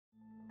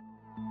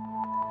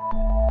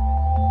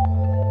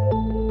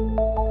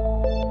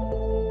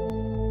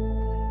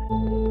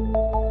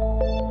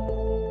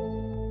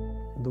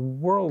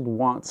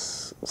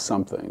wants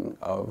something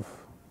of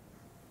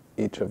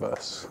each of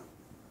us,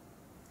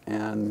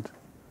 and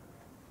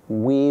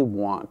we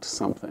want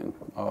something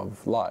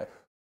of life.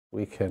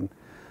 We can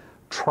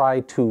try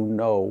to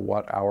know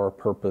what our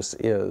purpose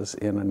is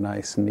in a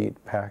nice, neat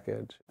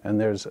package. And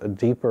there's a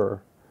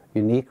deeper,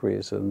 unique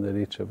reason that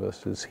each of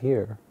us is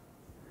here.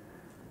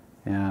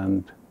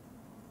 And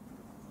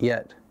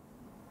yet,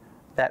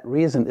 that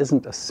reason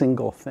isn't a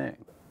single thing.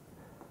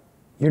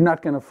 You're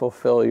not going to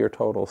fulfill your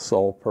total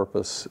soul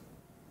purpose.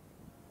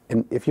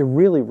 And if you're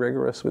really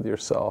rigorous with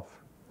yourself,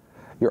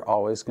 you're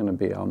always going to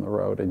be on the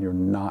road and you're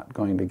not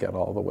going to get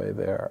all the way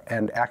there.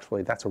 And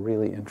actually, that's a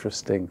really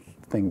interesting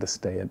thing to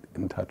stay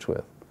in touch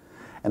with.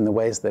 And the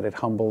ways that it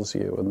humbles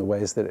you and the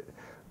ways that it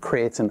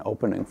creates an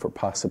opening for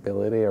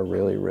possibility are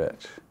really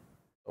rich.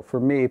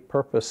 For me,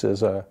 purpose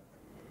is an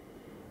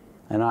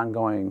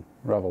ongoing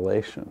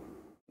revelation.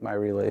 My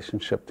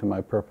relationship to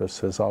my purpose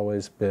has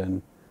always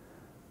been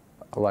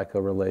like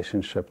a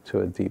relationship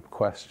to a deep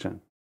question.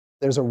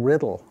 There's a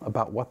riddle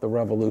about what the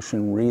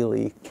revolution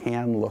really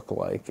can look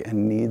like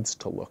and needs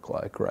to look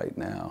like right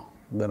now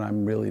that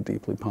I'm really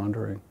deeply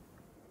pondering.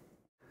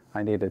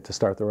 I needed to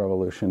start the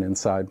revolution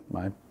inside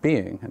my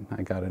being, and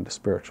I got into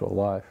spiritual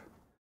life.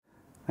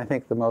 I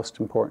think the most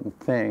important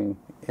thing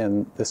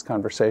in this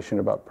conversation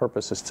about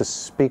purpose is to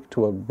speak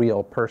to a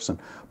real person.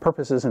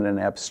 Purpose isn't an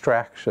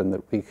abstraction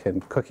that we can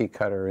cookie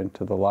cutter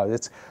into the life.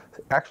 It's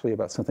actually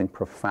about something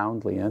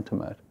profoundly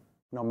intimate.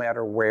 No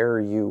matter where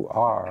you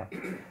are,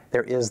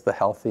 there is the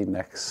healthy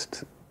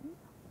next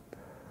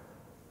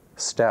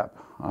step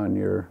on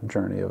your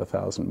journey of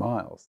 1,000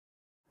 miles.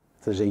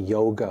 There's a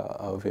yoga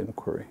of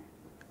inquiry.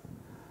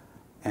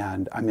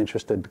 And I'm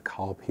interested to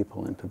call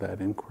people into that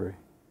inquiry.